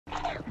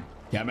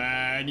Come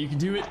on, you can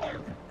do it.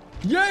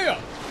 Yeah!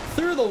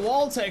 Through the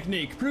wall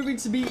technique, proving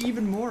to be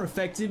even more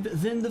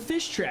effective than the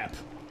fish trap.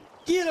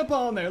 Get up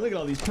on there. Look at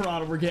all these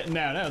piranha we're getting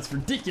now. Now it's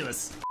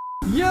ridiculous.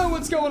 Yo,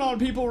 what's going on,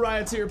 people?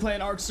 Riot's here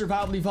playing Ark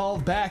Survival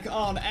Evolved back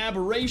on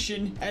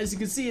Aberration. As you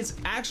can see, it's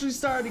actually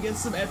starting to get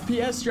some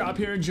FPS drop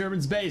here in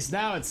German's base.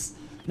 Now it's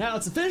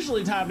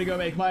officially time to go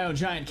make my own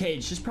giant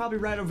cage. Just probably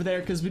right over there,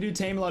 because we do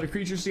tame a lot of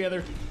creatures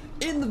together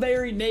in the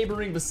very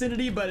neighboring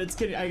vicinity, but it's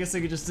kidding. I guess I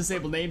could just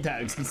disable name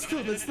tags, but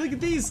still, let's look at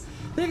these.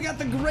 They've got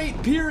the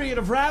great period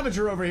of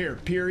Ravager over here.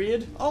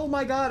 Period. Oh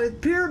my god, it's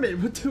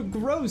pyramid. What the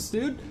gross,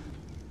 dude.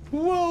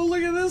 Whoa,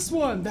 look at this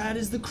one. That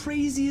is the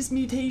craziest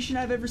mutation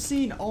I've ever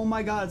seen. Oh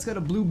my god, it's got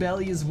a blue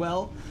belly as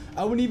well.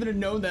 I wouldn't even have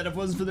known that if it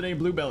wasn't for the name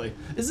Blue Belly.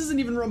 This isn't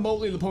even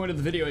remotely the point of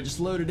the video. I just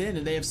loaded in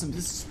and they have some,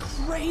 this is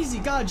crazy.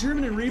 God,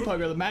 German and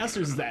Repug are the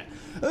masters of that.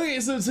 Okay,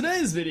 so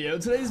today's video,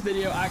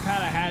 I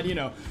kind of had, you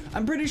know,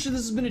 I'm pretty sure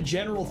this has been a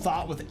general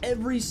thought with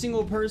every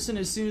single person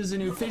as soon as a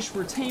new fish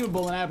were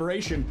tameable in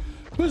Aberration,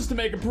 was to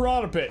make a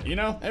piranha pit, you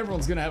know?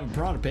 Everyone's gonna have a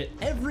piranha pit.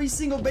 Every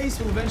single base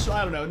will eventually,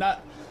 I don't know,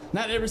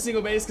 not every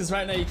single base, because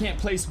right now you can't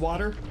place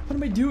water. What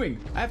am I doing?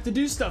 I have to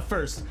do stuff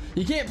first.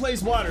 You can't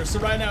place water, so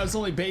right now it's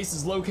only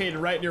bases located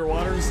right near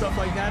water and stuff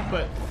like that,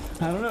 but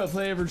I don't know if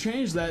they ever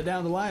change that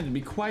down the line. It'd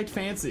be quite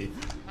fancy.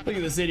 Look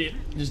at this idiot.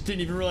 Just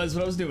didn't even realize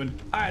what I was doing.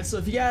 Alright, so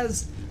if you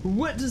guys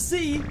want to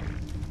see...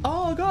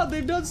 Oh god,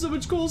 they've done so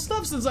much cool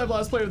stuff since I've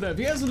last played with them. If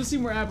you guys want to see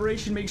more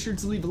Aberration, make sure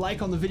to leave a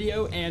like on the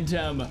video, and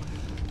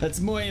that's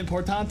muy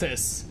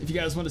importantes if you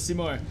guys want to see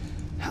more.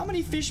 How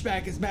many fish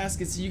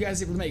baskets are you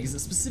guys able to make? Is it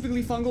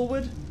specifically fungal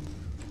wood?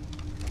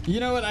 You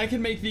know what? I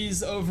can make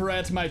these over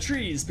at my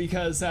trees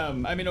because,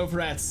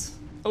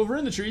 over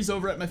in the trees,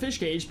 over at my fish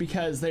cage,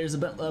 because there's a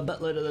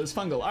buttload of those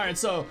fungal. Alright,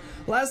 so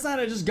last night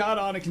I just got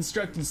on and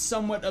constructed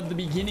somewhat of the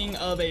beginning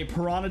of a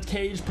piranha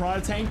cage,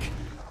 piranha tank.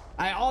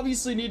 I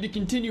obviously need to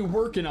continue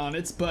working on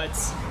it, but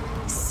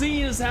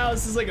seeing as how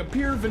this is like a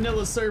pure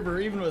vanilla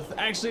server, even with,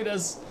 actually it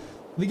does...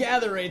 The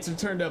gather rates are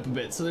turned up a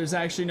bit, so there's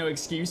actually no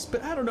excuse.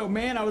 But I don't know,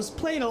 man. I was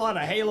playing a lot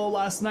of Halo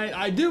last night.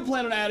 I do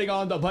plan on adding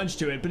on a bunch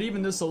to it, but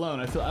even this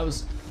alone, I feel I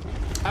was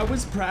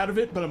proud of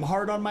it, but I'm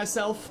hard on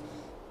myself.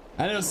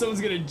 I know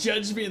someone's gonna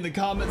judge me in the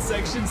comment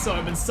section, so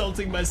I'm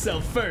insulting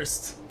myself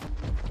first.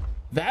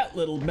 That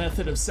little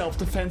method of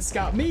self-defense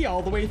got me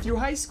all the way through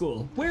high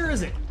school. Where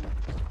is it?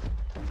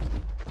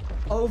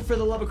 Oh, for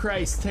the love of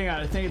Christ. Hang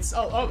on, I think it's...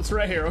 Oh, it's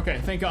right here.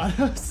 Okay, thank God.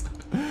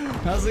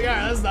 I was like,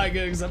 alright, that's not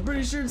good, because I'm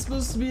pretty sure it's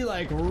supposed to be,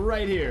 like,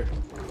 right here.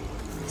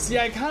 See,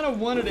 I kind of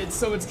wanted it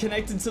so it's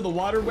connected to the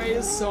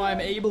waterways, so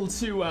I'm able to,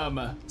 throw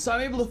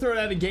it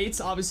out of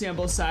gates, obviously on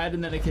both sides,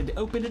 and then I could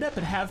open it up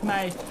and have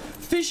my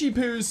fishy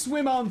poos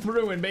swim on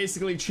through and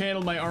basically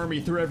channel my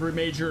army through every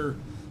major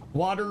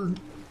water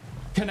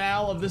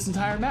canal of this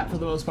entire map for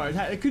the most part.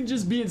 It couldn't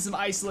just be in some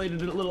isolated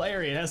little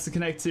area. It has to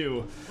connect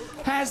to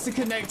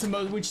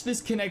which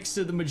this connects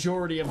to the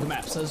majority of the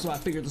map. So that's why I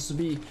figured this would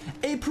be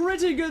a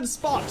pretty good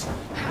spot.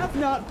 Have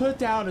not put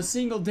down a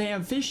single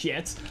damn fish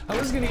yet. I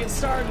was gonna get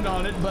started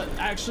on it, but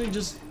actually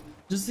just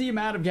the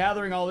amount of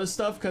gathering all this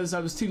stuff, because I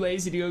was too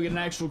lazy to go get an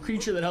actual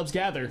creature that helps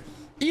gather.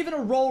 Even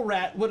a roll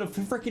rat would have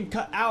freaking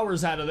cut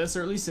hours out of this,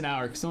 or at least an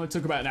hour, because it only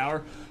took about an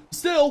hour.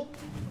 Still,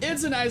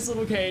 it's a nice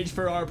little cage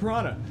for our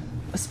piranha.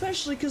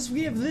 Especially because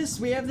we have this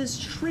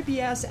trippy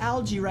ass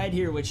algae right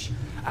here, which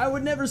I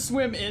would never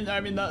swim in.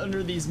 I mean, not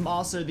under these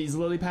moss or these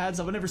lily pads.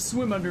 I would never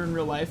swim under in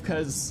real life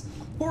because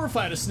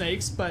horrified of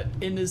snakes, but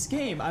in this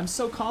game, I'm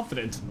so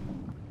confident.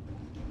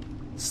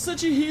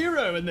 Such a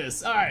hero in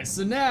this. Alright,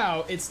 so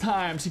now it's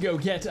time to go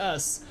get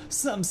us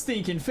some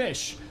stinking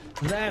fish.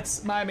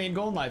 That's my main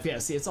goal in life. Yeah,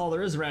 see, it's all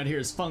there is around here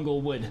is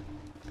fungal wood.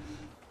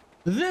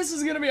 This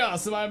is gonna be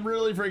awesome. I'm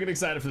really freaking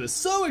excited for this.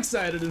 So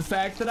excited, in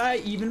fact, that I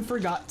even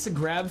forgot to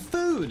grab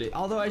food.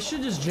 Although I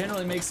should just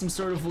generally make some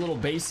sort of a little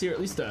base here, at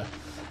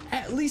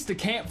least a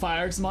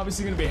campfire, because I'm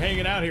obviously gonna be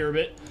hanging out here a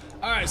bit.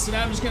 Alright, so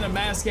now I'm just gonna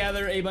mass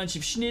gather a bunch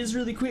of schniz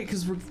really quick,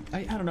 because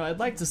I don't know, I'd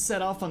like to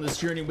set off on this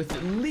journey with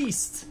at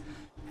least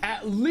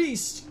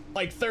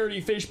like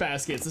 30 fish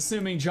baskets,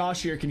 assuming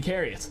Josh here can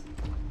carry it.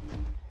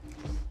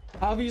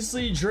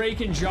 Obviously,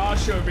 Drake and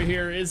Josh over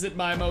here isn't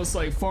my most,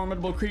 like,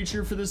 formidable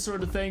creature for this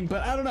sort of thing,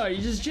 but I don't know,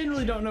 you just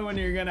generally don't know when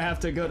you're gonna have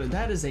to go to...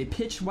 That is a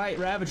pitch white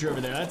Ravager over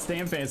there, that's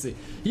damn fancy.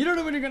 You don't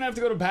know when you're gonna have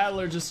to go to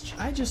battle or just...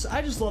 I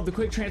just love the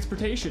quick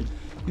transportation.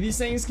 These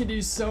things can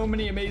do so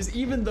many amazing...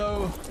 Even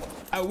though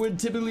I would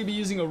typically be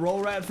using a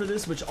roll rat for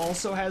this, which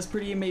also has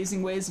pretty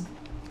amazing ways...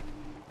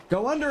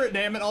 Go under it,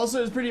 damn it!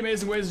 Also has pretty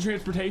amazing ways of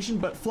transportation,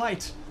 but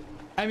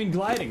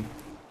gliding.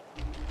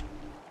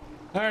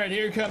 Alright,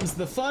 here comes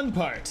the fun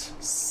part.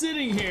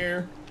 Sitting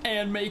here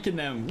and making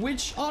them,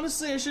 which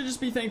honestly I should just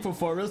be thankful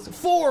for.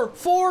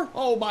 Four?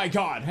 Oh my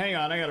god, hang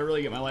on, I gotta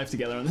really get my life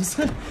together on this.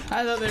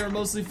 I thought they were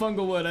mostly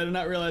fungal wood. I did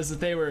not realize that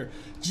they were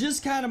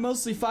just kind of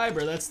mostly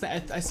fiber. I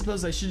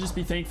suppose I should just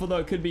be thankful, though.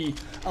 It could be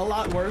a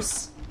lot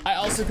worse. I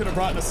also could have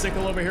brought in a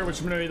sickle over here,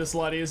 which would have made this a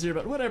lot easier,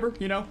 but whatever,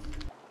 you know.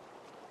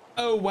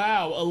 Oh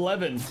wow,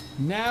 11.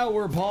 Now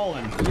we're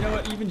balling. You know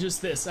what, even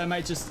just this, I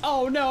might just,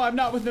 oh no, I'm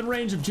not within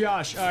range of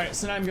Josh. All right,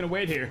 so now I'm gonna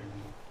wait here.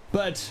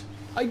 But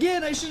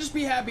again, I should just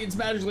be happy it's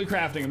magically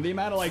crafting them. The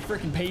amount of like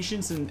freaking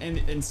patience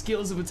and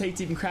skills it would take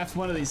to even craft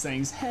one of these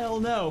things, hell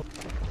no.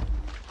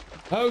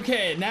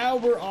 Okay, now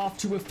we're off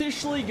to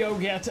officially go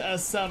get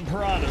us some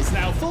piranhas.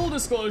 Now, full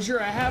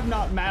disclosure, I have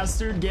not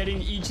mastered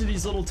getting each of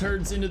these little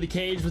turds into the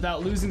cage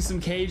without losing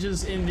some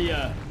cages in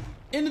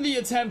the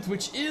attempt,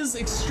 which is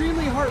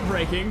extremely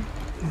heartbreaking,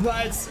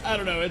 but I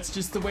don't know, it's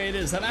just the way it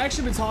is. I've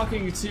actually been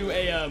talking to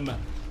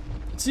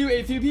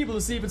a few people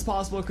to see if it's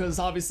possible, because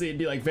obviously it'd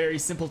be like very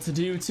simple to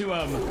do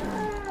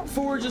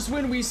for just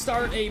when we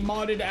start a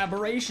modded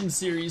aberration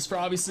series, for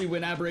obviously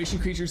when aberration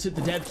creatures hit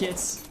the dev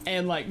kits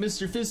and like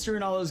Mr. Fister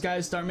and all those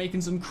guys start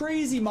making some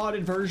crazy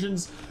modded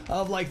versions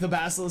of like the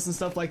Basilisk and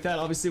stuff like that.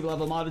 Obviously we'll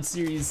have a modded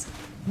series,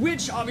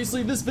 which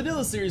obviously this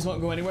vanilla series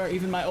won't go anywhere.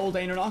 Even my old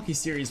Anunnaki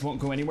series won't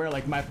go anywhere.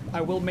 Like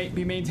I will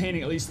be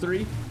maintaining at least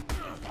 3.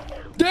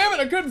 Damn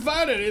it, I couldn't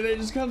find it. It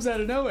just comes out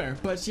of nowhere.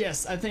 But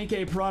yes, I think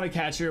a piranha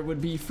catcher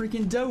would be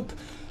freaking dope.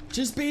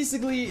 Just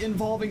basically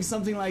involving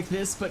something like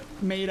this, but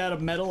made out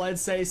of metal, I'd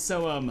say.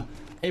 So,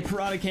 a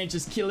piranha can't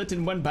just kill it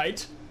in one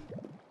bite.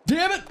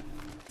 Damn it!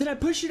 Did I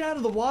push it out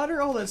of the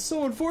water? Oh, that's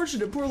so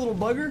unfortunate. Poor little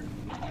bugger.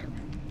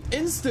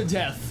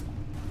 Insta-death.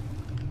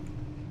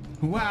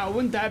 Wow,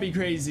 wouldn't that be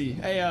crazy?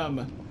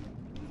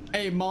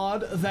 A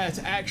mod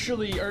that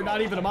actually, or not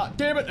even a mod.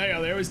 Damn it! Hey,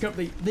 they always come.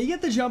 They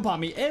get the jump on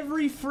me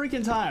every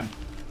freaking time.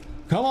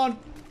 Come on,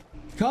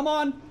 come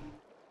on,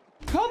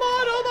 come on!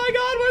 Oh my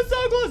God, we're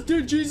so close,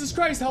 dude! Jesus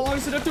Christ, how long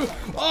does it have to?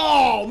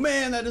 Oh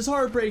man, that is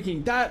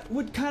heartbreaking. That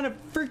what kind of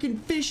freaking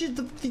fish is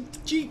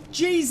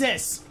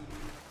Jesus?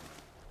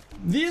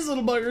 These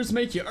little buggers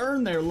make you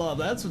earn their love.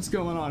 That's what's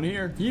going on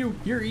here.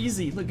 You're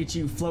easy. Look at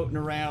you floating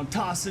around,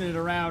 tossing it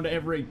around to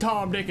every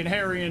Tom, Dick, and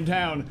Harry in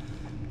town.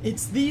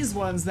 It's these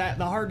ones that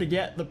the hard to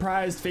get, the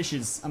prized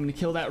fishes. I'm gonna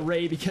kill that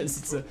ray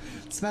because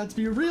it's about to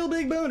be a real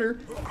big boner.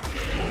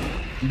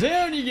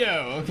 Down you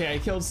go. Okay, I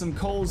killed some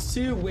coals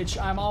too, which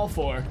I'm all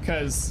for,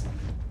 because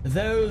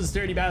those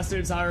dirty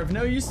bastards are of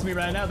no use to me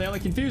right now. They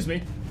only confuse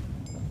me.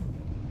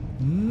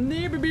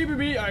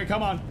 All right,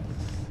 come on.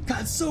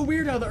 God, it's so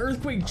weird how the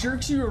earthquake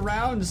jerks you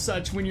around and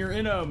such when you're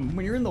in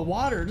the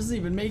water. It doesn't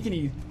even make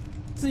any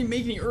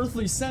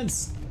earthly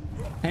sense.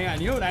 Hang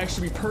on, you know what would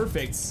actually be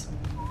perfect?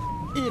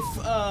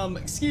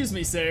 If, excuse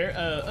me, sir,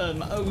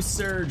 oh,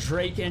 sir,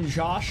 Drake and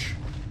Josh.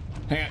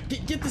 Hang on,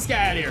 get this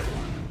guy out of here.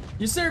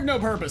 You serve no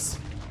purpose.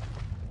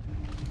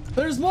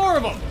 There's more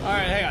of them. All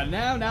right, hang on.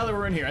 Now that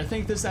we're in here, I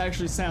think this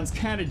actually sounds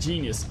kind of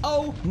genius.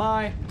 Oh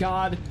my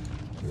God.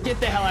 Get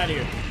the hell out of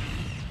here.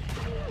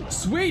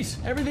 Sweet,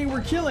 everything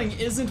we're killing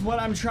isn't what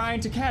I'm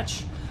trying to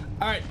catch.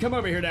 All right, come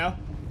over here now.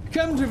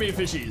 Come to me,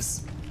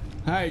 fishies.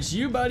 All right,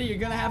 you, buddy, you're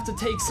gonna have to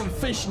take some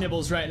fish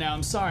nibbles right now.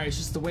 I'm sorry, it's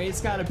just the way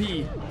it's gotta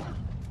be.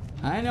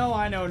 I know,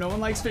 no one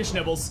likes fish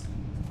nibbles.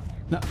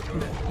 No,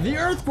 the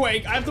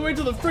earthquake, I have to wait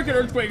till the frickin'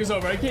 earthquake is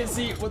over. I can't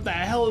see what the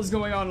hell is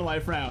going on in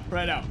life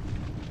right now.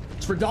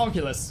 It's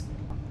redonkulous.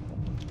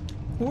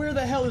 Where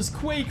the hell is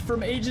Quake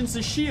from Agents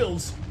of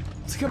S.H.I.E.L.D.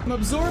 to come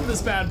absorb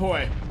this bad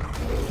boy?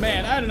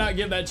 Man, I did not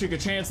give that chick a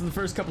chance in the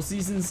first couple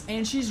seasons,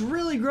 and she's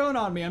really grown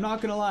on me, I'm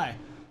not gonna lie.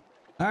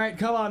 All right,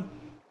 come on.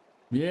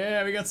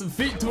 Yeah, we got some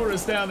feet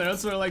tourists down there,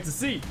 that's what I like to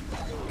see.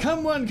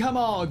 Come one, come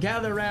all,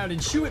 gather around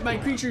and chew at my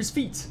creature's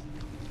feet.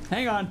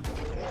 Hang on,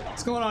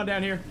 what's going on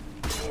down here?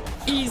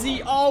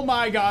 Easy, oh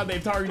my God,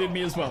 they've targeted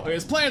me as well. Okay,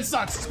 this plan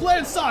sucks, this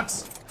plan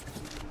sucks.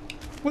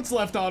 What's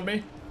left on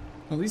me?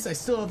 At least I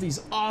still have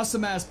these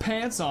awesome ass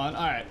pants on.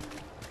 All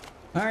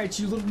right,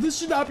 you little, this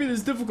should not be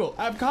this difficult.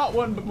 I've caught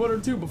one or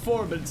two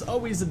before, but it's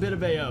always a bit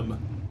of a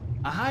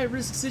high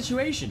risk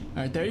situation.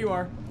 All right, there you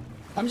are.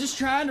 I'm just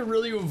trying to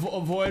really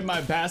avoid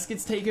my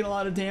baskets taking a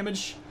lot of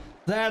damage.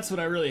 That's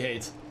what I really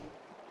hate.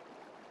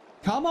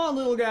 Come on,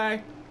 little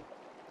guy.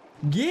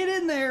 Get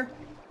in there.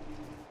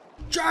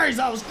 Jeez,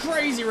 that was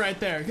crazy right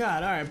there.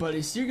 God, all right,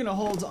 buddy. So you're gonna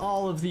hold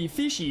all of the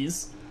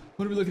fishies.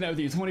 What are we looking at with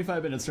you?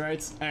 25 minutes,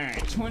 right? All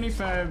right,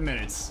 25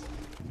 minutes.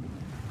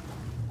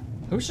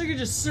 I wish I could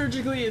just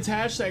surgically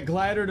attach that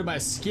glider to my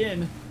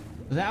skin.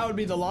 That would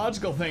be the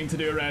logical thing to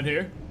do around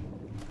here.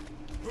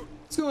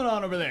 What's going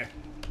on over there?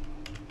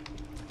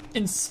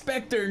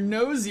 Inspector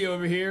Nosy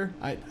over here.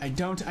 I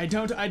don't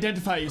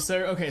identify you,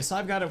 sir. Okay, so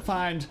I've got to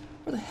find,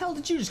 where the hell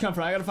did you just come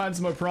from? I gotta find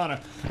some more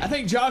piranha. I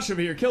think Josh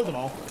over here killed them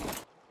all.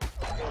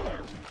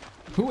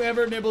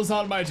 Whoever nibbles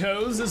on my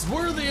toes is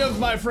worthy of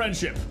my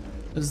friendship.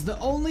 This is the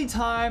only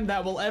time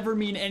that will ever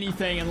mean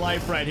anything in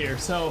life right here,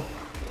 so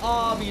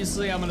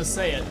obviously I'm gonna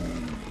say it.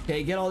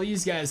 Okay, get all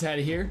these guys out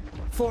of here,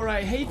 for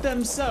I hate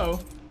them so.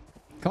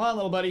 Come on,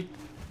 little buddy.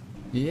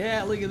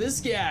 Yeah, look at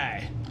this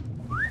guy.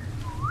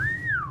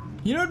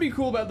 You know what'd be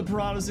cool about the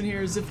piranhas in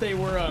here is if they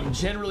were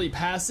generally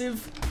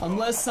passive,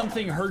 unless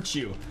something hurts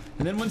you.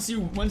 And then once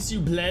you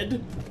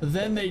bled,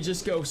 then they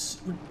just go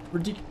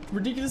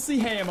ridiculously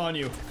ham on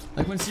you.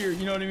 Like once you're,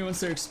 you know what I mean, once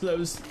they're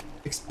exposed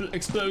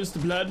Explodes to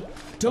blood.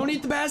 Don't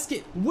eat the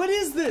basket. What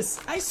is this?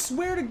 I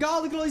swear to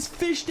God, look at all these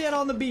fish dead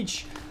on the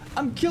beach.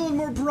 I'm killing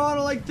more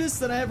piranha like this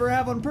than I ever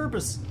have on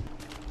purpose.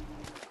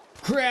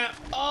 Crap.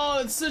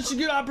 Oh, it's such a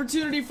good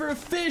opportunity for a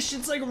fish.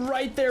 It's like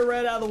right there,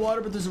 right out of the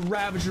water, but there's a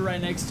ravager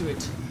right next to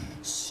it.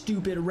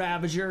 Stupid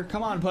ravager.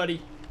 Come on,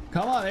 buddy.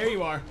 Come on, there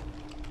you are.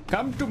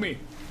 Come to me.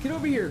 Get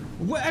over here.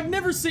 What? I've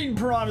never seen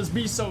piranhas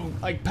be so,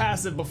 like,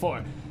 passive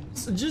before.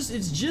 So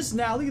it's just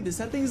now. Look at this.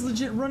 That thing is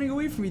legit running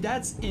away from me.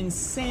 That's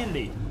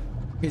insanity.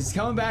 He's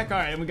coming back. All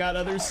right, and we got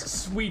others.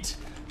 Sweet.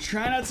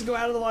 Try not to go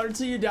out of the water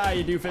until you die,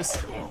 you doofus.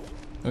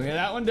 Okay,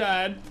 that one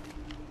died.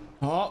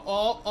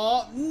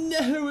 Oh,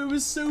 no, it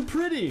was so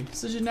pretty.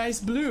 Such a nice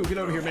blue. Get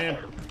over here, man.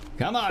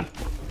 Come on.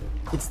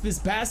 It's this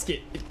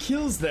basket. It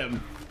kills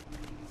them.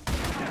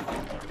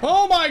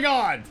 Oh my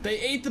God! They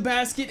ate the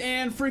basket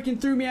and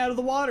freaking threw me out of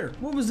the water.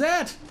 What was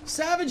that?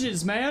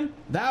 Savages, man.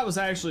 That was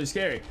actually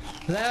scary.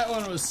 That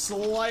one was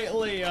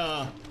slightly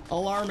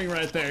alarming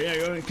right there. Yeah,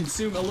 you're gonna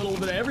consume a little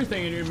bit of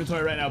everything in your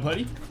inventory right now,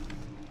 buddy.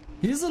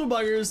 These little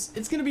buggers,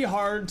 it's gonna be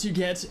hard to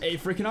get a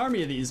freaking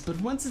army of these, but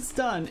once it's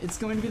done, it's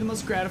going to be the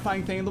most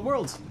gratifying thing in the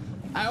world.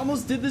 I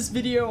almost did this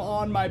video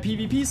on my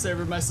PvP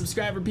server, my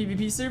subscriber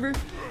PvP server,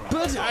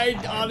 but I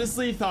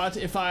honestly thought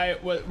if I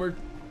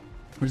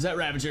where's that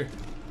ravager?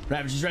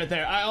 Ravager's right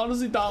there. I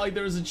honestly thought like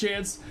there was a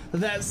chance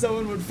that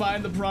someone would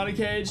find the piranha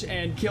cage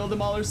and kill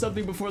them all or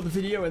something before the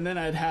video, and then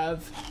I'd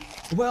have,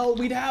 well,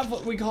 we'd have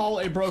what we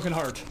call a broken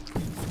heart.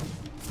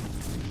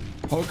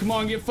 Oh, come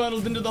on, get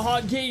funneled into the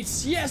hot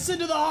gates. Yes,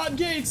 into the hot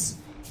gates.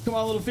 Come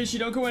on, little fishy,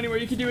 don't go anywhere.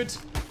 You can do it.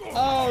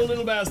 Oh,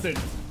 little bastard.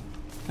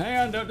 Hang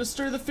on, don't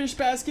destroy the fish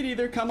basket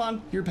either. Come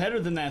on, you're better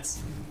than that.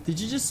 Did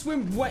you just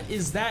swim? What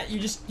is that?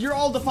 You're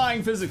all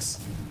defying physics.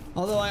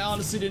 Although I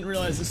honestly didn't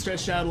realize it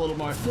stretched out a little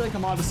more. I feel like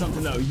I'm onto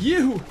something though.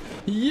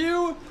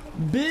 You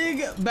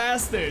big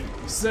bastard,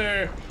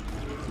 sir.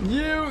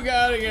 You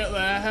gotta get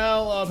the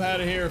hell up out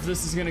of here if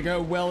this is gonna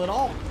go well at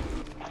all.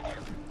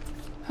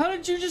 How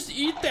did you just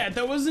eat that?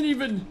 That wasn't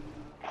even...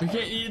 You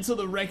can't eat until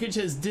the wreckage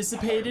has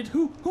dissipated?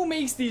 Who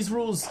makes these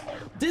rules?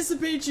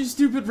 Dissipate, you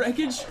stupid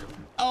wreckage?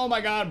 Oh my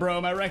God, bro,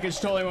 my wreckage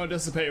totally won't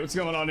dissipate. What's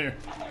going on here?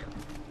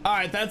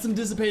 Alright, that's some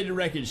dissipated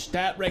wreckage.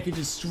 That wreckage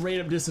is straight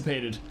up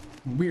dissipated.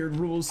 Weird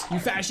rules, you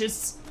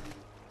fascists.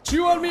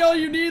 Chew on me all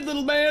you need,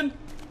 little man.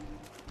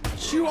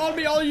 Chew on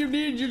me all you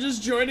need. You're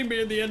just joining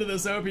me at the end of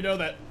this. I hope you know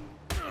that.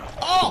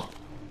 Oh!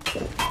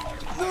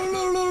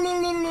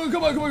 No.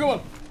 Come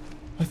on.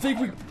 I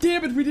think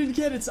damn it, we didn't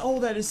get it. Oh,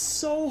 that is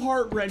so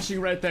heart-wrenching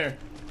right there.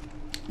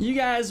 You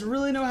guys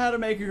really know how to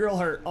make a girl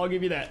hurt. I'll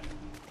give you that.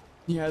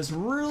 You guys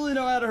really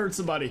know how to hurt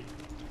somebody.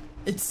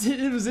 It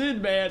was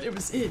in, man. It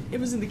was in. It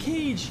was in the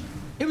cage.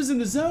 It was in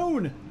the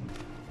zone.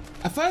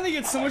 I find they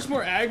get so much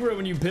more aggro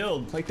when you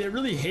build. Like, they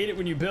really hate it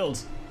when you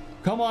build.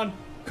 Come on.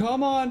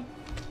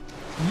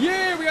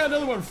 Yeah, we got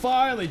another one,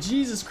 finally.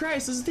 Jesus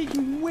Christ, this is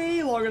taking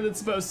way longer than it's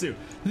supposed to.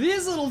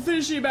 These little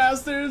fishy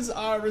bastards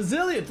are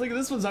resilient. Look at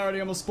this one's already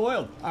almost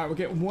spoiled. All right, we'll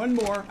get one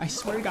more. I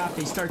swear to God,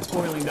 they start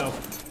spoiling though.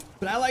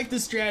 But I like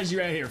this strategy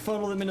right here.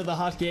 Funnel them into the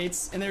hot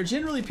gates, and they're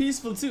generally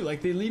peaceful too.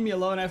 Like, they leave me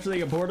alone after they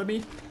get bored of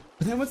me.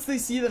 But then once they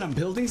see that I'm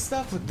building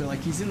stuff, look, they're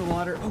like, he's in the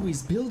water. Oh,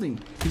 he's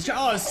building.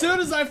 Oh, as soon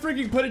as I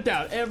freaking put it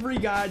down, every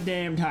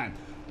goddamn time.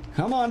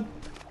 Come on,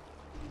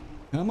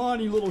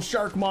 you little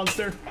shark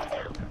monster.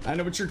 I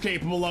know what you're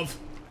capable of.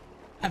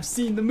 I've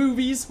seen the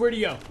movies. Where'd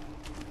he go?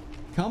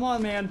 Come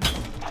on, man.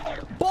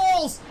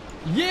 Balls!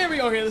 Yeah,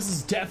 okay, this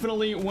is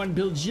definitely 1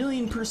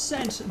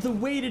 bajillion% the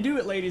way to do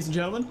it, ladies and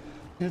gentlemen.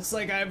 It's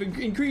like I've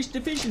increased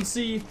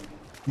efficiency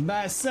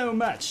by so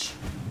much.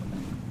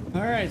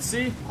 Alright,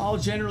 see? All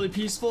generally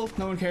peaceful.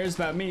 No one cares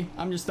about me.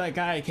 I'm just that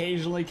guy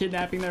occasionally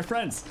kidnapping their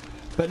friends.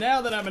 But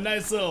now that I'm a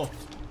nice little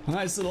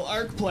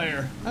Ark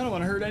player, I don't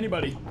want to hurt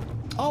anybody.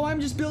 Oh, I'm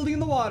just building in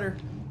the water.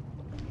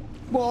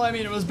 Well, I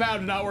mean, it was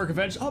bound to not work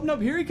eventually. Oh, no,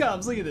 here he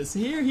comes. Look at this.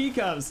 Here he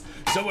comes.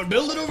 Someone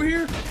build it over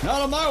here?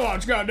 Not on my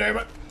watch,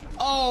 goddammit.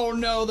 Oh,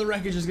 no, the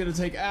wreckage is going to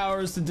take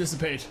hours to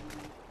dissipate.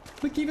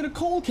 Look, even a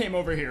coal came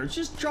over here. It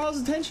just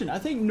draws attention. I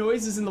think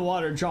noises in the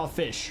water draw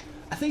fish.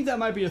 I think that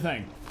might be a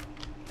thing.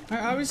 All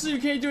right, obviously, you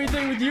can't do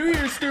anything with you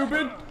here,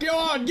 stupid. Go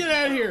on, get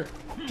out of here.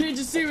 Can't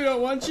you see we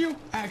don't want you?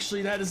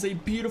 Actually, that is a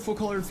beautiful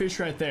colored fish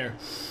right there.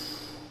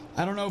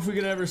 I don't know if we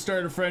could ever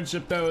start a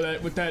friendship, though,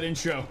 with that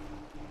intro.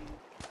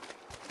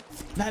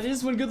 That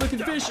is one good-looking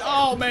fish.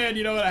 Oh, man,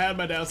 you know what? I had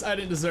my doubts. I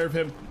didn't deserve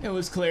him. It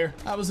was clear.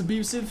 I was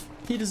abusive.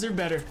 He deserved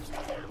better.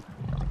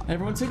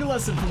 Everyone take a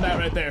lesson from that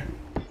right there.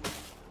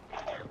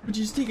 Would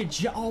you just take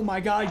a oh, my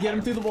God. Get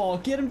him through the wall.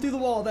 Get him through the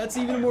wall. That's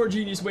even a more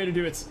genius way to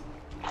do it.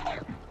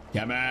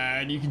 Come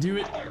on. You can do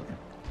it.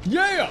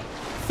 Yeah!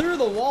 Through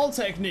the wall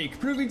technique,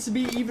 proving to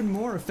be even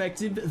more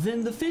effective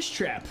than the fish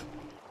trap.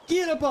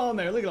 Get up on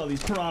there. Look at all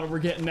these piranha we're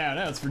getting now.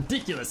 Now it's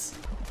ridiculous.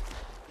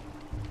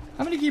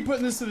 I'm gonna keep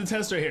putting this to the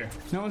test right here.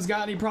 No one's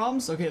got any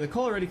problems? Okay, the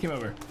coal already came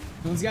over.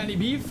 No one's got any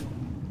beef?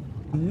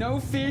 No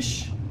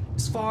fish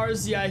as far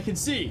as the eye can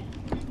see.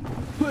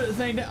 Put the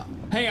thing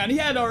down. Hang on, he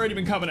had already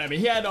been coming at me.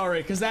 He had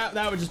already, because that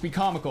would just be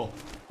comical.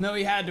 No,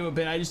 he had to have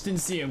been. I just didn't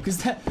see him. Because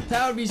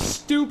that would be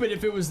stupid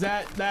if it was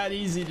that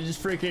easy to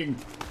just freaking...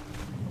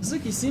 It's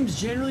like he seems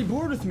generally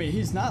bored with me.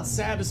 He's not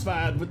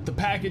satisfied with the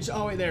package.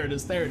 Oh, wait, there it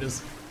is. There it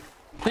is.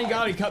 Thank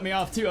God he cut me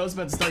off, too. I was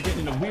about to start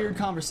getting into weird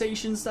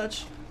conversations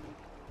such.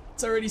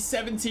 It's already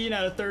 17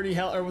 out of 30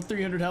 health, or with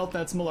 300 health.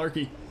 That's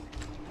malarkey.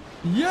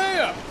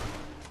 Yeah!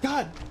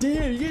 God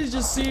damn, you guys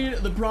just see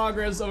the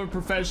progress of a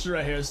professional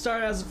right here.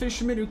 Started as a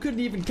fisherman who couldn't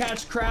even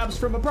catch crabs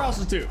from a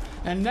prostitute.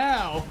 And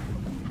now...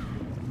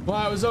 Well,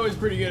 I was always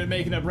pretty good at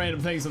making up random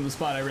things on the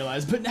spot, I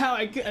realized. But now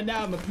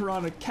I'm a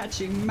piranha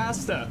catching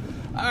master.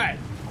 Alright.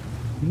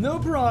 No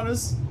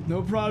piranhas.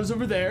 No piranhas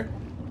over there.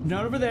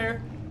 None over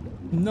there.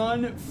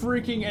 None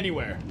freaking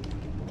anywhere.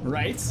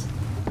 Right?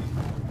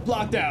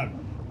 Blocked out.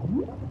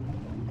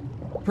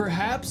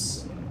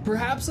 Perhaps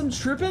I'm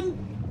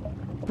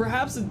tripping?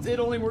 Perhaps it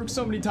only works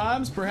so many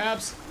times.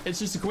 Perhaps it's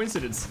just a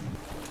coincidence.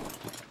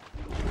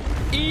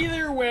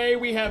 Either way,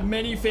 we have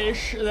many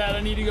fish that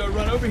I need to go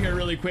run over here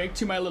really quick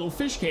to my little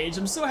fish cage.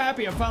 I'm so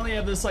happy I finally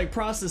have this like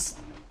process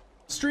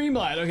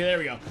streamlined. Okay, there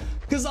we go.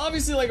 Because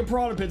obviously like a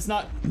piranha pit's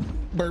not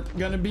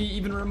gonna be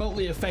even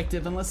remotely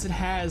effective unless it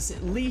has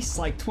at least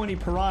like 20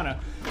 piranha.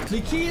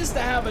 The key is to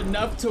have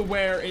enough to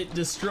where it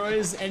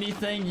destroys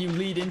anything you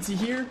lead into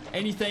here.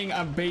 Anything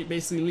I'm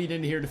basically lead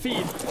into here to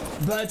feed.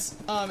 But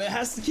it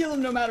has to kill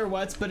them no matter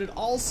what, but it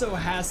also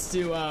has to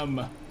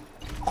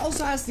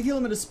kill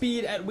them at a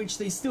speed at which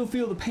they still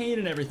feel the pain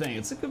and everything.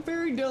 It's like a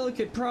very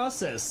delicate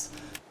process,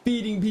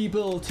 feeding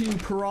people to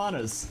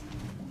piranhas.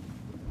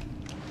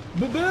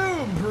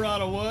 Ba-boom!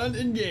 Piranha 1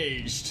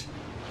 engaged.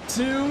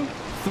 2,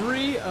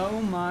 3,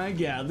 oh my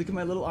god, look at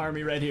my little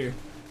army right here.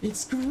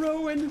 It's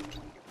growing.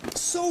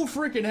 So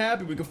freaking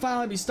happy we could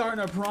finally be starting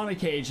our piranha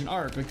cage in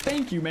Ark. Like,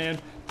 thank you, man.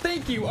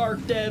 Thank you, Ark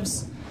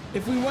devs.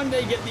 If we one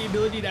day get the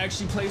ability to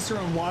actually place her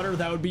in water,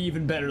 that would be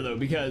even better though,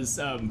 because,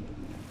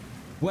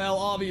 well,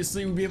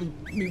 obviously,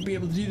 we'd be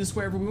able to do this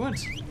wherever we want.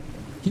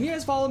 Can you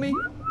guys follow me?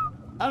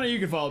 I don't know, you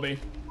can follow me.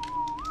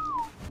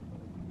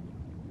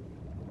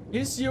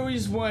 Yes, you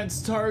always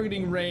want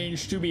targeting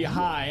range to be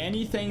high.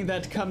 Anything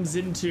that comes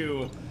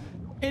into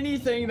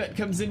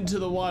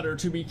the water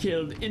to be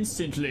killed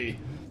instantly.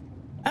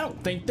 I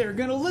don't think they're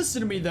gonna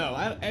listen to me though.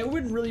 It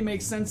wouldn't really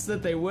make sense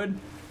that they would.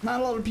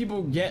 Not a lot of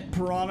people get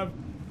piranha,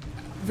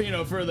 you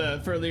know, for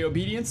the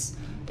obedience.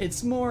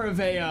 It's more of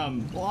a,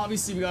 well,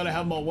 obviously we gotta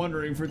have them all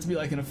wondering for it to be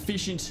like an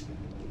efficient,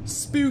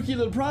 spooky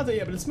little piranha,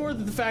 yeah, but it's more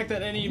the fact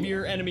that any of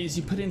your enemies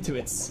you put into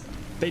it,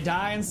 they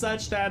die and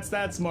such.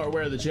 That's more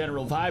where the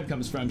general vibe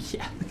comes from.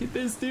 Yeah, look at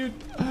this, dude.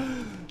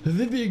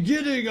 The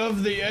beginning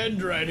of the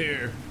end right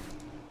here.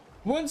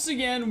 Once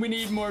again, we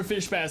need more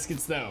fish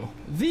baskets though.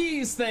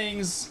 These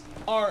things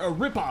are a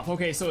ripoff.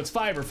 Okay, so it's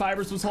fiber.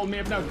 Fiber's what's holding me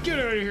up now. Get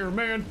out of here,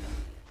 man.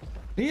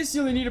 I guess you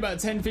only need about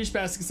 10 fish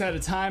baskets at a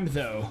time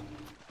though.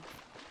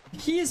 The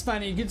key is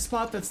finding a good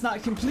spot that's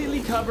not completely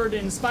covered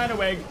in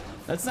spiderweb,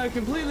 that's not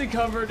completely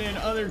covered in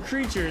other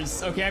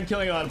creatures. Okay, I'm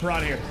killing a lot of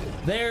piranha here.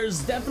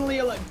 There's definitely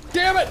a lot.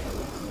 Damn it!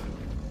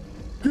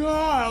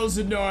 God, that was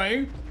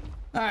annoying.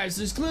 Alright, so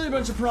there's clearly a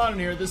bunch of piranha in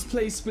here. This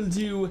place will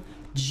do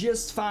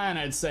just fine,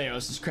 I'd say.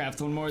 Let's just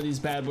craft one more of these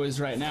bad boys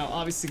right now.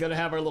 Obviously, gotta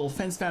have our little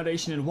fence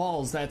foundation and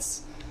walls.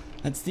 That's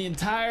the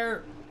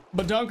entire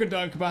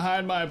badunkadunk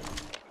behind my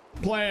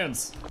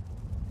plans.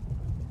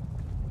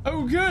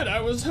 Oh good,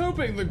 I was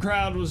hoping the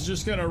ground was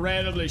just gonna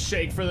randomly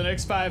shake for the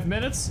next 5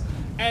 minutes,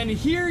 and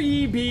here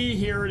ye be,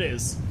 here it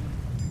is.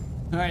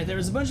 Alright,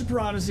 there's a bunch of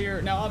piranhas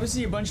here. Now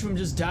obviously a bunch of them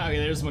just died. Okay,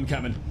 there's one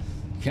coming.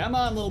 Come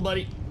on, little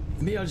buddy.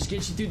 Maybe I'll just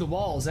get you through the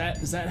wall. Is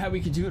that how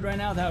we could do it right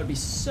now? That would be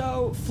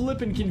so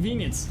flippin'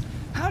 convenient.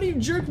 How do you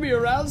jerk me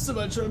around so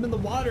much when I'm in the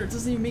water? It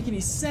doesn't even make any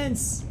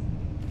sense.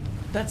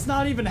 That's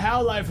not even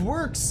how life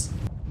works.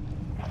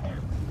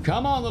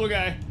 Come on, little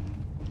guy.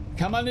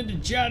 Come on into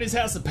Johnny's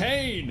house of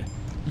pain.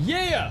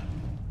 Yeah!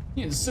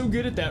 He's so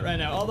good at that right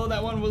now. Although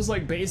that one was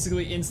like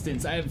basically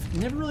instant. I've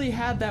never really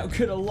had that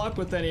good of luck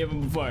with any of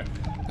them before.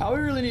 All we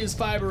really need is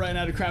fiber right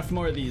now to craft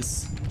more of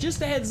these.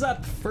 Just a heads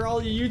up for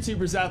all you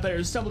YouTubers out there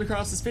who stumbled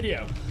across this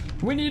video.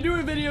 When you do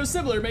a video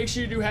similar, make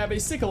sure you do have a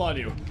sickle on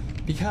you.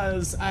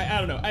 Because, I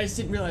don't know, I just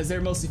didn't realize they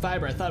were mostly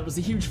fiber. I thought it was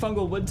a huge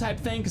fungal wood type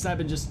thing because I've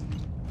been just,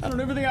 I don't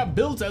know, everything I've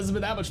built hasn't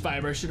been that much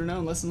fiber. I should have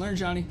known. Lesson learned,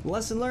 Johnny.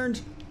 Lesson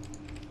learned.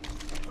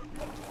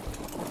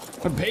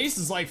 My base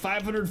is like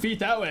 500 feet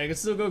that way. I could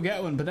still go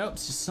get one, but nope,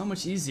 it's just so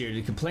much easier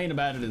to complain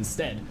about it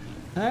instead.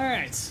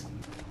 Alright.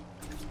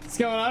 What's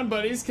going on,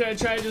 buddies? Can I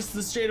try just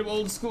the straight up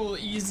old school,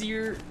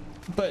 easier,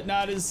 but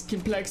not as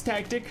complex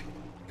tactic?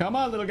 Come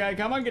on, little guy.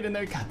 Come on, get in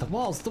there. God, the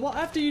walls. The wall.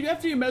 After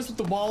you mess with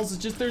the walls,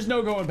 it's just, there's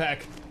no going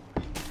back.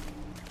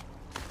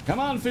 Come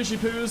on, fishy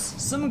poos.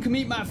 Someone come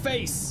eat my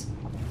face.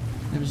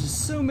 There was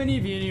just so many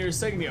of you in here a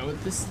second ago.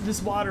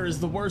 This water is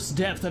the worst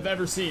depth I've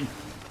ever seen.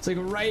 It's like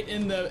right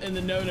in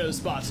the no-no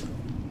spot.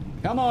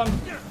 Come on.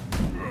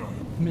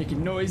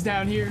 Making noise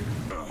down here.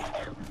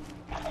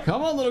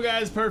 Come on, little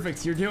guys.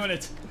 Perfect. You're doing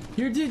it.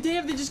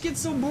 Damn, they just get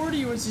so bored of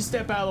you once you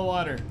step out of the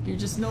water. You're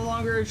just no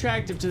longer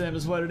attractive to them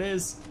is what it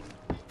is.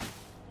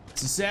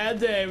 It's a sad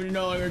day when you're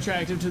no longer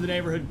attractive to the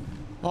neighborhood.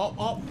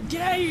 Oh,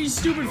 get out of here, you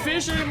stupid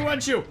fish. I didn't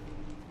want you.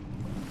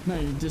 Now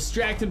you're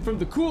distracting from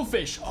the cool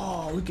fish.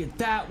 Oh, look at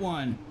that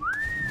one.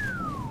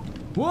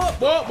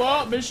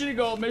 Whoop. Mission to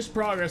goal. Mission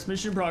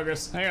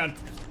progress. Hang on.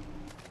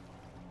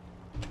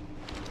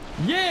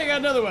 Yeah, I got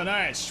another one. All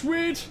right,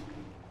 sweet.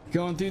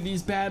 Going through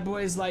these bad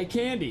boys like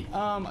candy.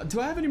 Do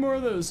I have any more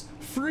of those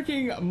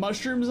freaking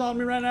mushrooms on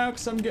me right now?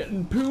 Because I'm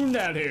getting pooned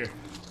out here.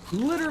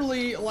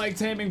 Literally like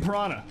taming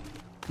piranha.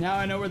 Now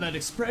I know where that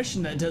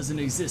expression that doesn't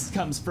exist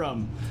comes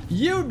from.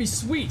 You would be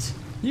sweet.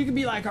 You could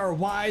be like our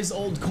wise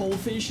old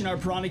coalfish in our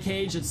piranha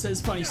cage that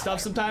says funny stuff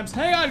sometimes.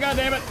 Hang on,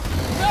 goddammit.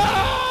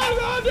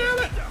 Oh,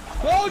 goddammit.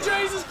 Oh,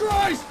 Jesus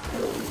Christ.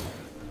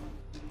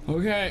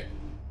 Okay.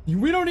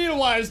 We don't need a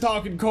wise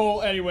talking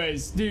coal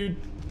anyways, dude.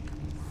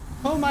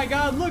 Oh my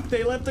god, look,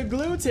 they left a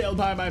glue tail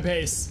by my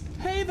base.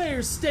 Hey there,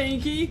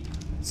 Stanky.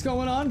 What's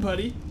going on,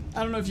 buddy?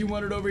 I don't know if you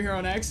wandered over here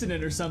on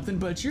accident or something,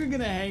 but you're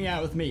gonna hang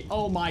out with me.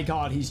 Oh my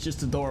god, he's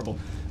just adorable.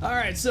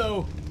 Alright,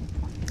 so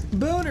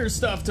boner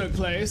stuff took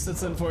place.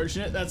 That's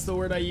unfortunate. That's the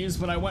word I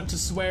used when I went to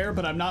swear,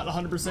 but I'm not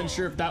 100%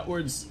 sure if that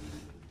word's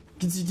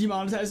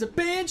demonetized.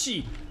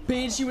 Banshee!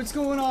 Banshee, what's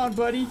going on,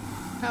 buddy?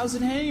 How's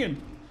it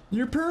hanging?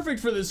 You're perfect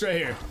for this right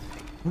here.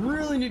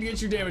 Really need to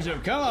get your damage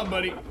up. Come on,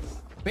 buddy.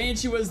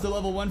 Banshee was the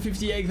level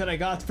 150 egg that I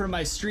got from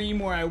my stream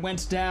where I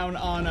went down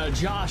on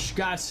Josh,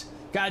 got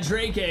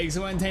Drake eggs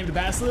and went and tamed a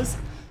basilisk.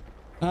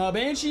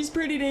 Banshee's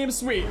pretty damn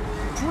sweet.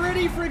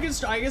 Pretty freaking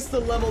strong. I guess the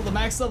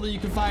max level you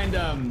can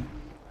find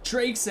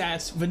Drake's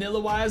at,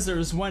 vanilla-wise,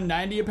 there's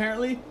 190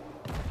 apparently.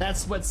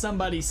 That's what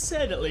somebody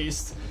said at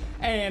least.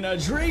 And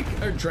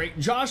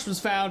Josh was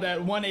found at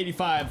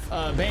 185.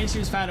 Banshee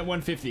was found at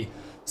 150.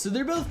 So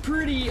they're both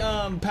pretty,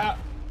 that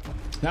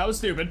was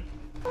stupid.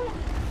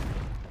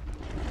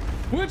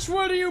 Which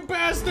one of you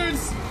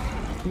bastards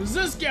was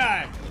this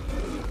guy?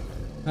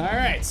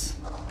 Alright.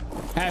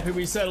 Happy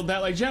we settled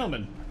that like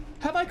gentlemen.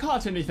 Have I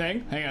caught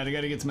anything? Hang on, I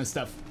gotta get to my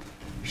stuff.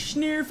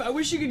 Schnurf, I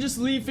wish you could just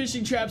leave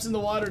fishing traps in the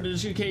water to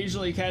just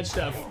occasionally catch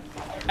stuff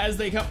as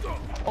they come.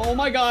 Oh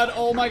my god,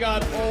 oh my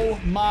god, oh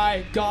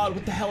my god,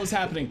 what the hell is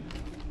happening?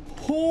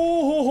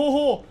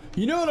 Ho.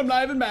 You know what, I'm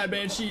not even mad,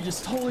 Banshee. You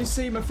just totally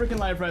saved my freaking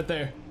life right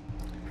there.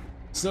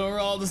 So we're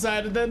all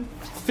decided then?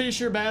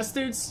 Fisher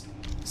bastards?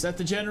 Is that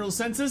the general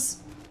census?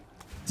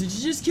 Did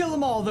you just kill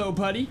them all though,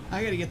 buddy?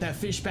 I gotta get that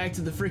fish back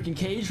to the freaking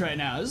cage right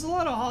now. There's a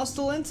lot of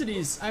hostile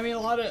entities. I mean, a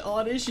lot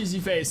of issues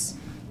you face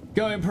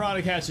going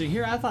piranha catching.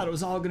 Here, I thought it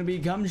was all gonna be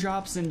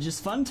gumdrops and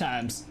just fun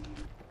times.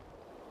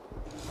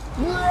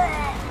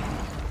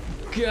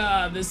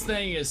 God, this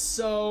thing is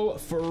so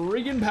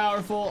friggin'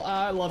 powerful.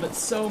 I love it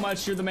so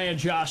much. You're the man,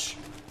 Josh.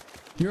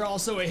 You're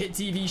also a hit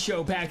TV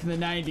show back in the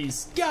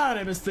 90s. God,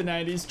 I miss the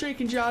 90s.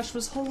 Drake and Josh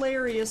was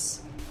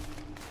hilarious.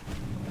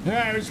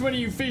 Alright, which one of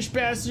you fish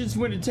bastards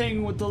went to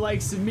tangle with the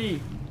likes of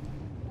me?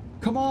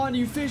 Come on,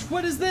 you fish.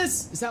 What is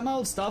this? Is that my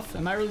old stuff?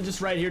 Am I really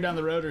just right here down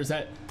the road, or is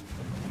that...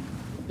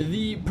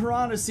 The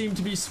piranha seem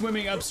to be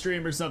swimming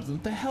upstream or something.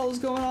 What the hell is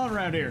going on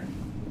around here?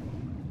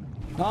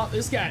 Oh,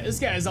 this guy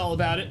is all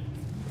about it.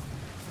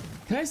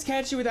 Can I just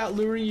catch you without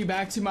luring you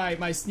back to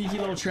my sneaky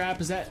little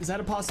trap? Is that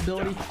a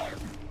possibility?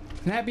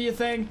 Can that be a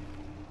thing?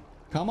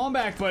 Come on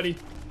back, buddy.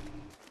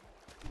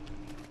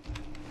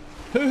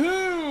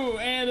 Hoo-hoo!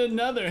 And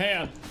another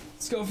hand.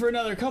 Let's go for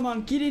another. Come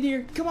on, get in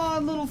here. Come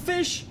on, little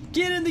fish.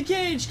 Get in the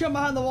cage. Come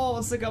behind the wall.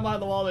 Once they come behind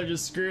the wall, they're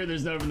just screwed.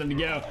 There's nowhere for them to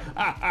go.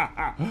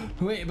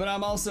 Wait, but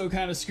I'm also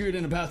kind of screwed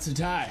and about to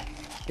die.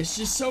 It's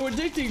just so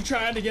addicting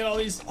trying to get all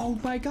these... Oh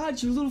my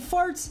god, you little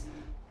farts.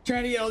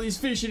 Trying to get all these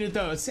fish in it,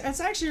 though. It's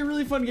actually a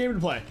really fun game to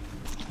play.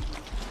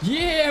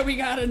 Yeah, we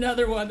got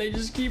another one. They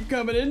just keep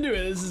coming into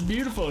it. This is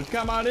beautiful.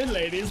 Come on in,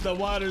 ladies. The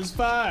water's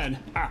fine.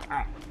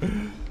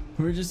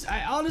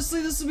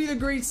 Honestly, this will be the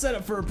great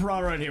setup for a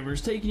piranha right here. We're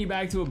just taking you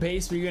back to a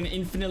base where you're gonna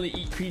infinitely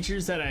eat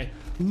creatures that I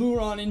lure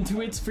on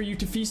into it for you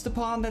to feast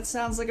upon. That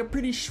sounds like a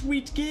pretty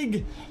sweet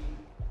gig.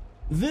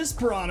 This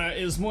piranha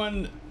is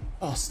one...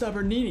 Oh,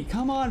 stubborn Nini.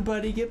 Come on,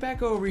 buddy. Get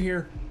back over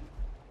here.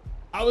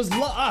 Hang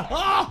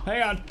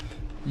on.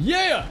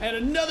 Yeah, and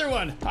another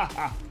one.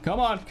 Come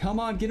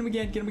on. Get him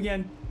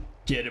again.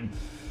 Get him.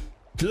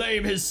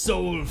 Claim his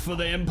soul for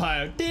the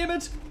Empire. Damn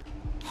it.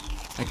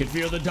 I can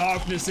feel the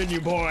darkness in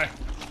you, boy.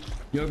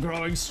 You're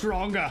growing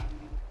stronger.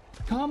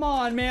 Come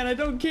on, man. I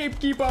don't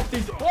keep up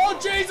these. Oh,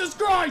 Jesus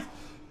Christ!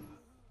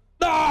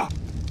 Ah!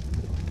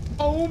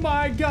 Oh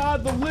my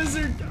god, the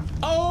lizard.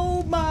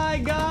 Oh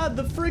my god,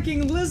 the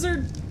freaking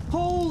lizard.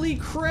 Holy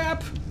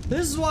crap.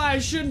 This is why I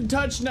shouldn't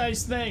touch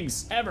nice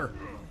things. Ever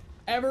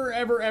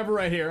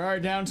right here.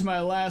 Alright, down to my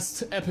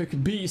last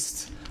epic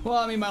beast. Well,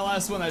 I mean my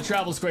last one that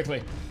travels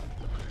quickly.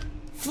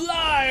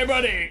 Fly,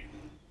 buddy!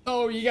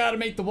 Oh, you gotta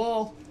make the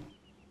wall.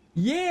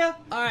 Yeah!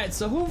 Alright,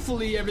 so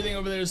hopefully everything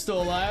over there is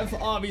still alive.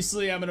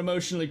 Obviously, I'm an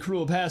emotionally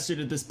cruel bastard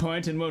at this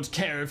point and won't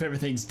care if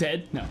everything's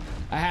dead. No,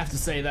 I have to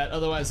say that,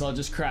 otherwise I'll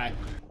just cry.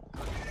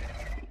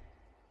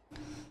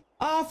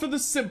 Ah, for the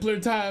simpler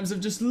times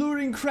of just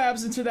luring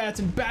crabs into that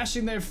and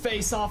bashing their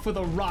face off with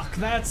a rock.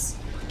 That's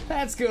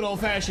good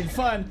old-fashioned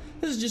fun.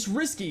 This is just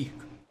risky.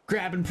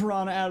 Grabbing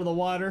piranha out of the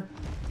water.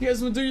 You guys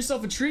want to do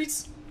yourself a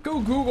treat? Go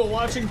Google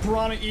watching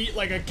piranha eat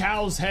like a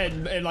cow's head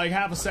in like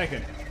half a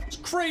second. It's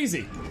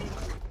crazy.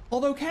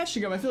 Although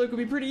catching them, I feel like would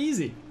be pretty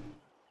easy.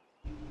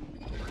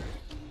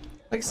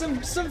 Like some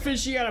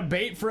fish you gotta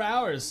bait for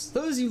hours.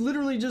 Those you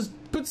literally just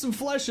put some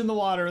flesh in the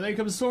water and they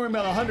come swarming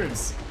by the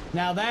hundreds.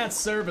 Now that's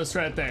service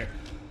right there.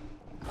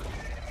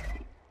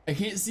 I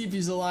can't see if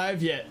he's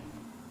alive yet,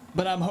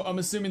 but I'm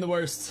assuming the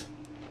worst.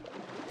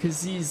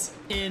 Cause he's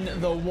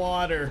in the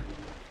water.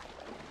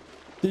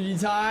 Did he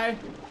die?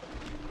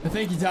 I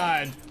think he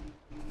died.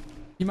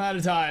 He might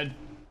have died.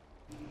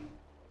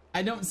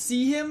 I don't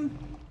see him.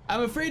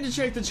 I'm afraid to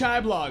check the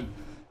tribe log.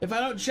 If I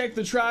don't check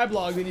the tribe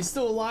log, then he's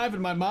still alive in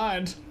my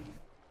mind.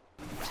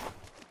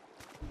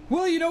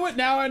 Well, you know what?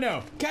 Now I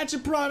know.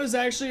 Catching piranha is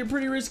actually a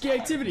pretty risky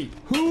activity.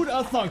 Who'd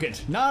thunk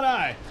it? Not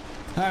I.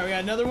 All right, we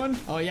got another one.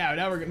 Oh yeah,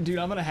 now we're gonna, dude.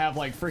 I'm gonna have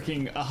like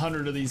freaking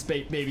 100 of these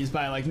babies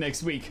by like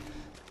next week.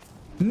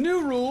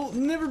 New rule: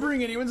 never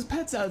bring anyone's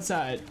pets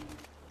outside.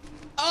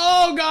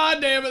 Oh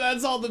god damn it!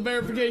 That's all the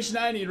verification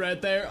I need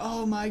right there.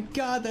 Oh my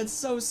god, that's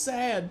so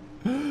sad.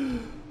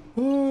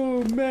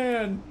 Oh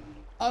man.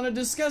 On a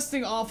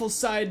disgusting, awful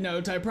side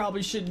note, I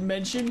probably shouldn't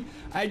mention,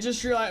 I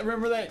just realized,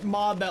 remember that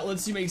mod that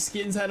lets you make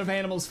skins out of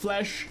animals'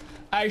 flesh?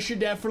 I should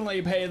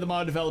definitely pay the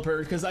mod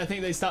developer, because I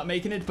think they stopped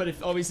making it, but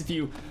if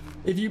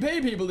you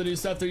pay people to do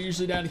stuff, they're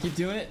usually down to keep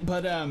doing it,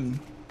 but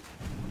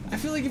I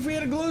feel like if we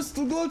had a glow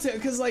tail,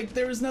 because like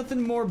there was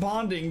nothing more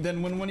bonding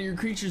than when one of your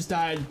creatures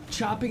died,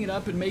 chopping it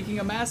up and making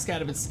a mask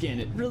out of its skin.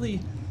 It really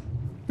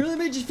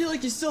made you feel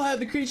like you still had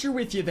the creature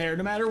with you there,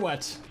 no matter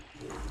what.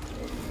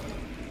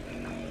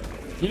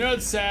 You know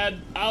what's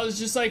sad? I was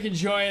just like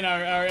enjoying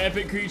our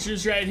epic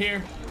creatures right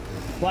here.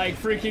 Like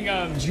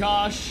freaking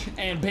Josh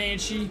and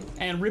Banshee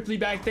and Ripley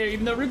back there.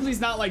 Even though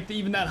Ripley's not like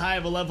even that high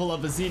of a level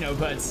of a Xeno,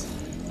 but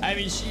I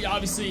mean,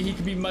 obviously he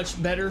could be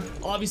much better.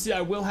 Obviously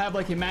I will have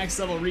like a max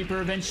level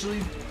Reaper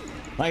eventually.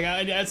 Like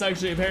that's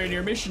actually a very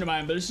near mission of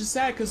mine, but it's just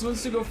sad because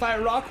once you go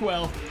fight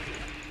Rockwell,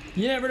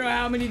 you never know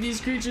how many of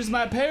these creatures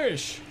might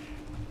perish.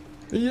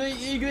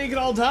 They could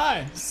all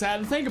die. Sad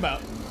to think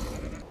about.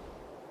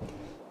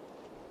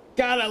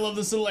 God, I love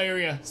this little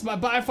area. It's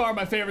by far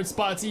my favorite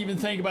spot to even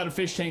think about a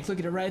fish tank. Look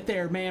at it right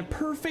there, man.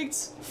 Perfect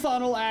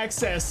funnel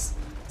access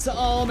to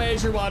all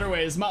major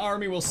waterways. My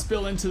army will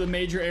spill into the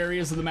major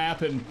areas of the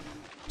map and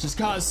just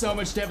cause so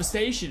much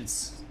devastation.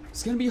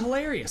 It's gonna be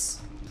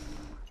hilarious.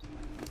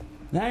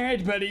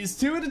 Alright, buddies.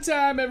 2 at a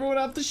time. Everyone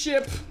off the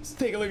ship. Let's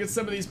take a look at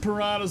some of these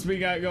piranhas we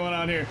got going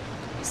on here.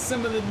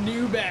 Some of the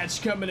new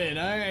batch coming in.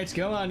 Alright,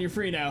 go on. You're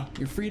free now.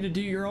 You're free to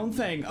do your own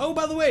thing. Oh,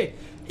 by the way,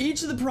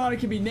 each of the piranha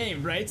can be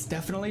named, right?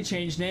 Definitely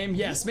change name.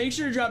 Yes, make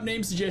sure to drop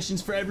name suggestions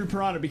for every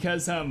piranha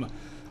because,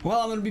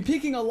 well, I'm going to be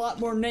picking a lot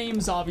more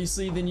names,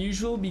 obviously, than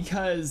usual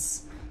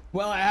because,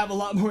 well, I have a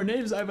lot more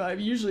names.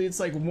 Usually it's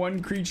like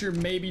 1 creature,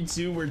 maybe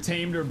 2 were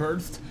tamed or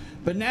birthed.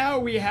 But now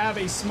we have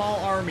a small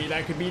army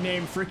that could be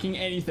named freaking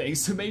anything.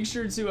 So make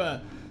sure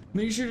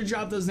to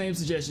drop those name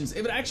suggestions.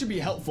 It would actually be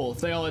helpful if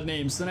they all had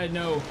names. Then I'd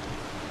know,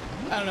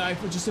 I don't know, I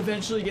would just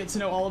eventually get to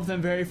know all of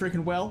them very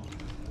freaking well.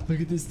 Look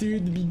at this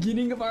dude, the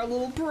beginning of our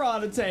little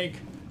piranha tank.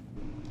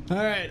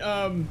 Alright,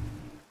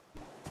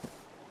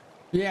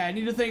 yeah, I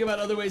need to think about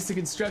other ways to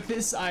construct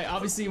this. I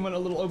obviously want a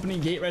little opening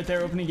gate right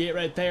there,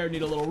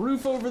 Need a little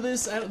roof over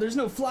this. There's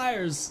no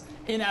flyers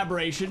in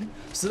Aberration,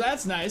 so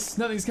that's nice.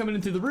 Nothing's coming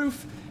in through the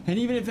roof, and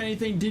even if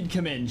anything did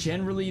come in,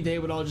 generally they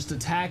would all just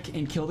attack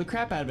and kill the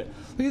crap out of it.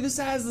 Look at this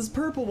size, this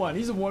purple one.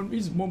 He's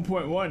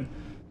 1.1.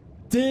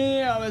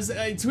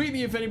 Damn, tweet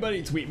me if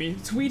anybody,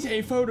 tweet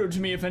a photo to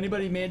me if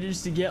anybody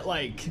manages to get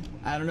like,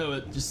 I don't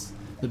know, just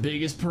the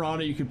biggest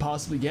piranha you could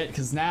possibly get,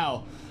 because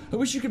now, I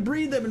wish you could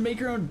breed them and make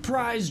your own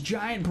prize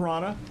giant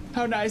piranha.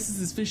 How nice is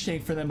this fish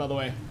tank for them, by the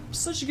way? I'm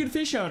such a good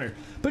fish owner.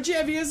 But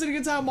yeah, if you guys had a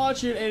good time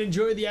watching and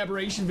enjoy the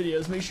Aberration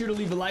videos, make sure to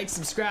leave a like,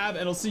 subscribe,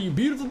 and I'll see you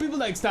beautiful people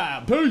next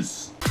time.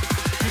 Peace!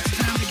 It's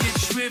time to get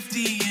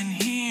swifty in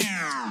here.